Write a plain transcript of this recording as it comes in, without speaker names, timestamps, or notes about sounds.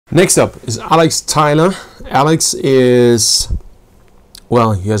Next up is Alex Tyler. Alex is,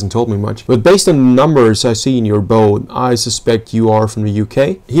 well, he hasn't told me much, but based on the numbers I see in your boat, I suspect you are from the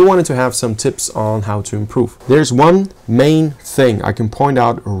UK. He wanted to have some tips on how to improve. There's one main thing I can point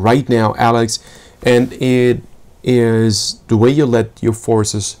out right now, Alex, and it is the way you let your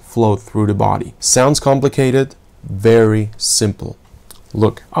forces flow through the body. Sounds complicated, very simple.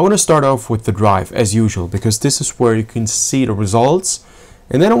 Look, I want to start off with the drive as usual, because this is where you can see the results.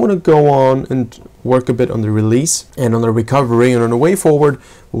 And then I want to go on and work a bit on the release and on the recovery, and on the way forward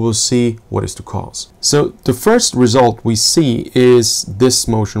we will see what is the cause. So the first result we see is this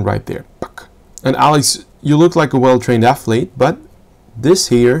motion right there. And Alex, you look like a well-trained athlete, but this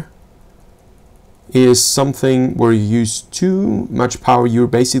here is something where you use too much power. You're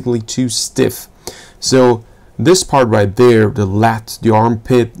basically too stiff. So this part right there, the lat, the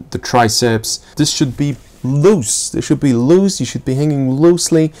armpit, the triceps, this should be loose. This should be loose. You should be hanging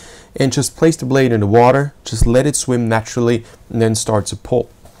loosely, and just place the blade in the water, just let it swim naturally, and then start to pull.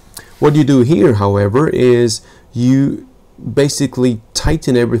 What you do here, however, is you basically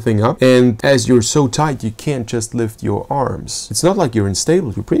tighten everything up, and as you're so tight, you can't just lift your arms. It's not like you're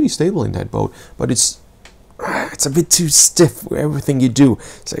unstable. You're pretty stable in that boat, but it's a bit too stiff with everything you do.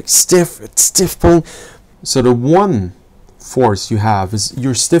 It's like stiff, it's stiff pulling. So the one force you have is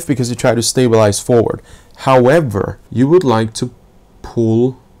you're stiff because you try to stabilize forward. However, you would like to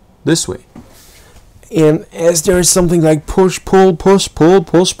pull this way. And as there is something like push, pull, push, pull,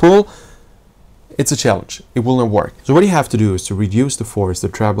 push, pull, it's a challenge. It will not work. So what you have to do is to reduce the force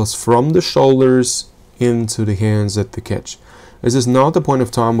that travels from the shoulders into the hands at the catch. This is not the point of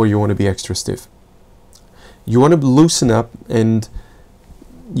time where you want to be extra stiff. You want to loosen up, and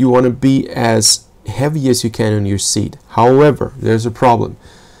you want to be as heavy as you can on your seat. However, there's a problem.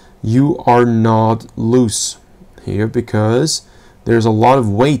 You are not loose here because there's a lot of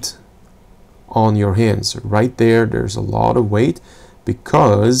weight on your hands. Right there, there's a lot of weight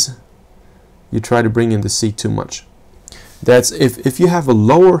because you try to bring in the seat too much. That's if you have a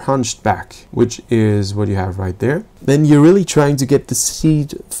lower hunched back, which is what you have right there, then you're really trying to get the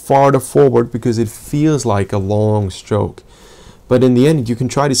seat farther forward because it feels like a long stroke. But in the end, you can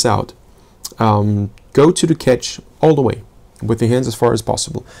try this out. Go to the catch all the way with your hands as far as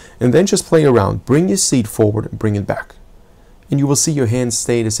possible, and then just play around. Bring your seat forward and bring it back, and you will see your hands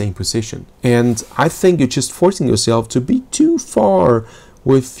stay in the same position. And I think you're just forcing yourself to be too far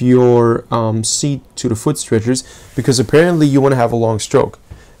with your seat to the foot stretchers, because apparently you want to have a long stroke.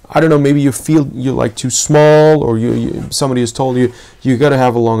 I don't know, maybe you feel you're like too small, or somebody has told you you got to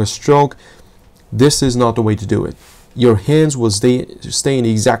have a longer stroke. This is not the way to do it. Your hands will stay in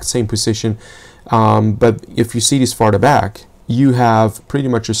the exact same position, but if you see this farther back, you have pretty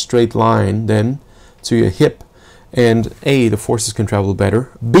much a straight line then to your hip, and A, the forces can travel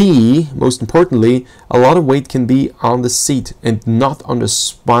better. B, most importantly, a lot of weight can be on the seat and not on the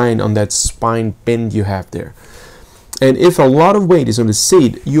spine, on that spine bend you have there. And if a lot of weight is on the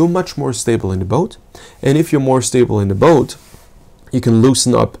seat, you're much more stable in the boat. And if you're more stable in the boat, you can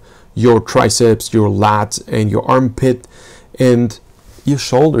loosen up your triceps, your lat, and your armpit, and your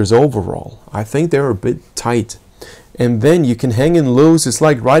shoulders overall. I think they're a bit tight. And then you can hang in loose. It's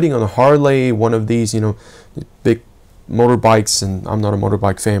like riding on a Harley, one of these, big motorbikes, and I'm not a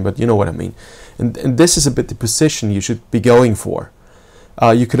motorbike fan, but you know what I mean. And this is a bit the position you should be going for.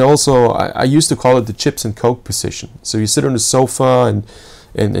 You could also, I used to call it the chips and Coke position. So you sit on the sofa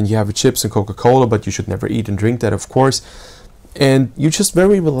and you have a chips and Coca-Cola, but you should never eat and drink that, of course. And you're just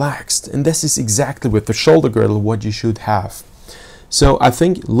very relaxed. And this is exactly with the shoulder girdle what you should have. So I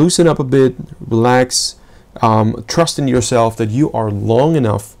think loosen up a bit, relax, trust in yourself that you are long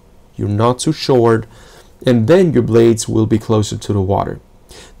enough, you're not too short, and then your blades will be closer to the water.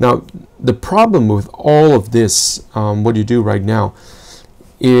 Now, the problem with all of this, what you do right now,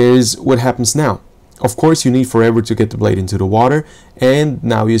 is what happens now. Of course, you need forever to get the blade into the water, and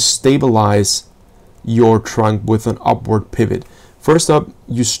now you stabilize your trunk with an upward pivot. First up,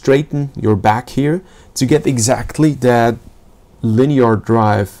 you straighten your back here to get exactly that linear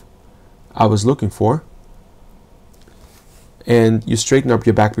drive I was looking for. And you straighten up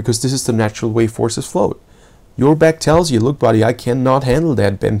your back because this is the natural way forces flow. Your back tells you, look buddy, I cannot handle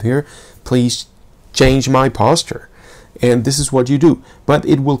that bend here. Please change my posture. And this is what you do. But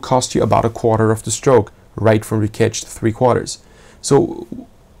it will cost you about a quarter of the stroke, right from the catch to 3/4. So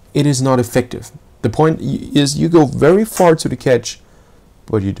it is not effective. The point is you go very far to the catch,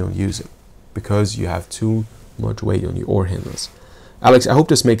 but you don't use it because you have too much weight on your oar handles. Alex, I hope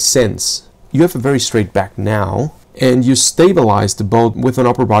this makes sense. You have a very straight back now, and you stabilize the boat with an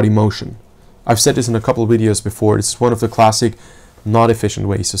upper body motion. I've said this in a couple of videos before. It's one of the classic not efficient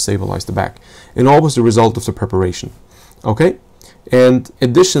ways to stabilize the back, and always the result of the preparation. Okay, and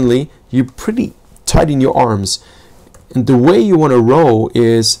additionally, you're pretty tight in your arms, and the way you want to row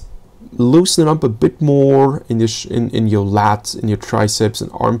is loosen it up a bit more in your lats, in your triceps and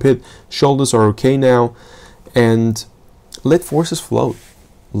armpit. Shoulders are okay now, and let forces float.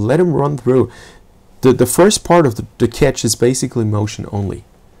 Let them run through. The first part of the catch is basically motion only.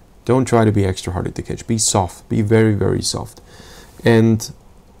 Don't try to be extra hard at the catch. Be soft. Be very, very soft. And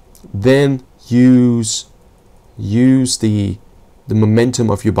then use the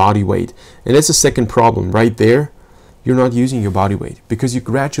momentum of your body weight. And that's the second problem right there. You're not using your body weight because you're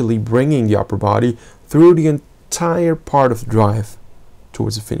gradually bringing the upper body through the entire part of the drive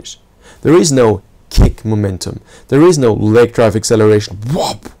towards the finish. There is no kick momentum. There is no leg drive acceleration.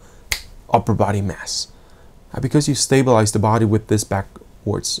 Whoop! Upper body mass. Because you stabilize the body with this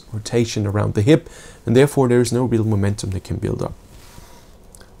backwards rotation around the hip, and therefore there is no real momentum that can build up.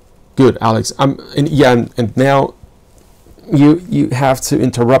 Good, Alex. And now you have to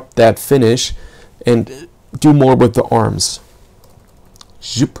interrupt that finish and do more with the arms.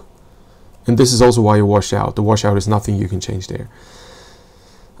 Zoop. And this is also why you wash out. The washout is nothing you can change there.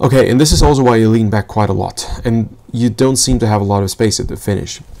 Okay, and this is also why you lean back quite a lot, and you don't seem to have a lot of space at the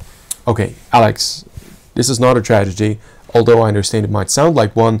finish. Okay, Alex, this is not a tragedy, although I understand it might sound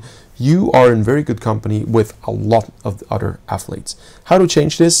like one. You are in very good company with a lot of the other athletes. How to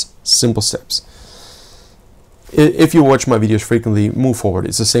change this? Simple steps. If you watch my videos frequently, move forward.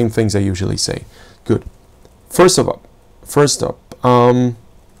 It's the same things I usually say. Good. First up,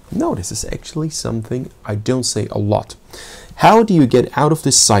 no, this is actually something I don't say a lot. How do you get out of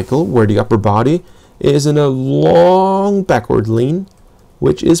this cycle where the upper body is in a long backward lean,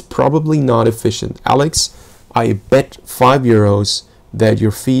 which is probably not efficient? Alex, I bet €5 that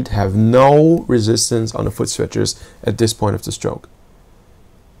your feet have no resistance on the foot stretchers at this point of the stroke,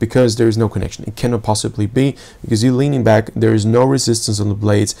 because there is no connection. It cannot possibly be, because you're leaning back, there is no resistance on the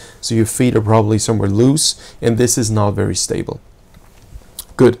blades, so your feet are probably somewhere loose, and this is not very stable.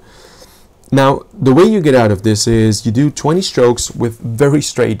 Good. Now, the way you get out of this is you do 20 strokes with very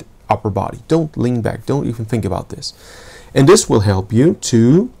straight upper body. Don't lean back. Don't even think about this. And this will help you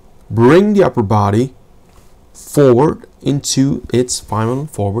to bring the upper body forward into its final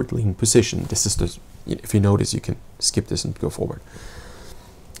forward lean position. This is the, if you notice, you can skip this and go forward.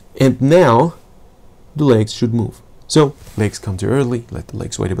 And now the legs should move. So legs come too early, let the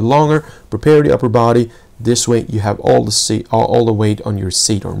legs wait a bit longer, prepare the upper body. This way you have all the weight on your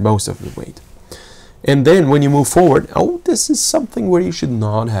seat, or most of the weight. And then when you move forward, oh, this is something where you should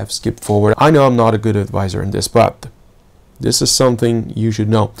not have skipped forward. I know I'm not a good advisor in this, but this is something you should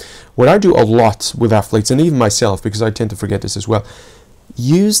know. What I do a lot with athletes, and even myself, because I tend to forget this as well,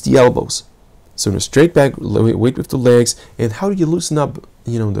 use the elbows. So in a straight back, weight with the legs. And how do you loosen up,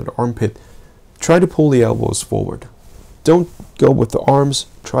 the armpit? Try to pull the elbows forward. Don't go with the arms.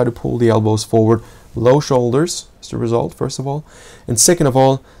 Try to pull the elbows forward. Low shoulders is the result, first of all. And second of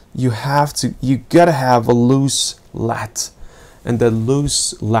all, you gotta have a loose lat. And the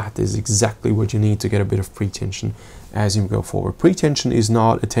loose lat is exactly what you need to get a bit of pre-tension as you go forward. Pre-tension is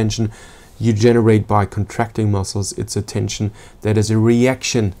not a tension you generate by contracting muscles. It's a tension that is a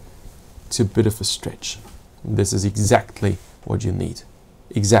reaction to a bit of a stretch. This is exactly what you need.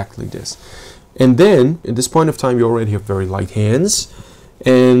 Exactly this. And then, at this point of time, you already have very light hands,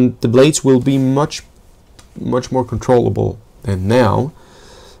 and the blades will be much more controllable than now.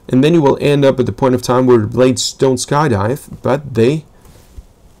 And then you will end up at the point of time where the blades don't skydive, but they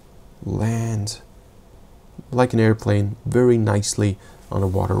land like an airplane very nicely on a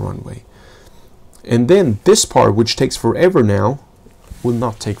water runway. And then this part, which takes forever now, will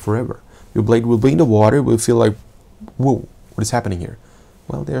not take forever. Your blade will be in the water, will feel like, whoa, what is happening here?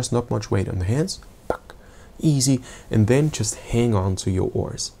 Well, there's not much weight on the hands. Easy. And then just hang on to your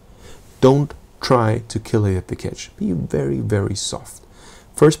oars. Don't try to kill it at the catch. Be very, very soft.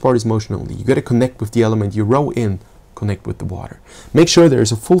 First part is motion only. You got to connect with the element you row in, connect with the water. Make sure there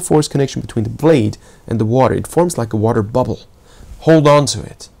is a full force connection between the blade and the water. It forms like a water bubble. Hold on to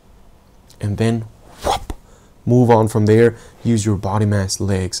it. And then whoop, move on from there. Use your body mass,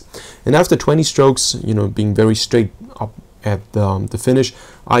 legs. And after 20 strokes, being very straight up at the finish,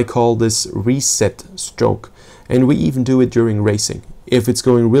 I call this reset stroke. And we even do it during racing. If it's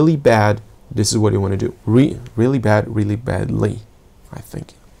going really bad, this is what you want to do. Really bad, really badly, I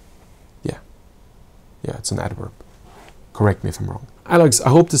think. Yeah, it's an adverb. Correct me if I'm wrong. Alex, I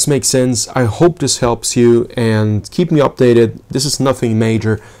hope this makes sense. I hope this helps you, and keep me updated. This is nothing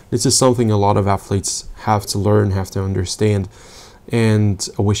major. This is something a lot of athletes have to learn, have to understand, and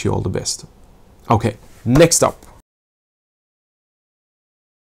I wish you all the best. Okay, next up.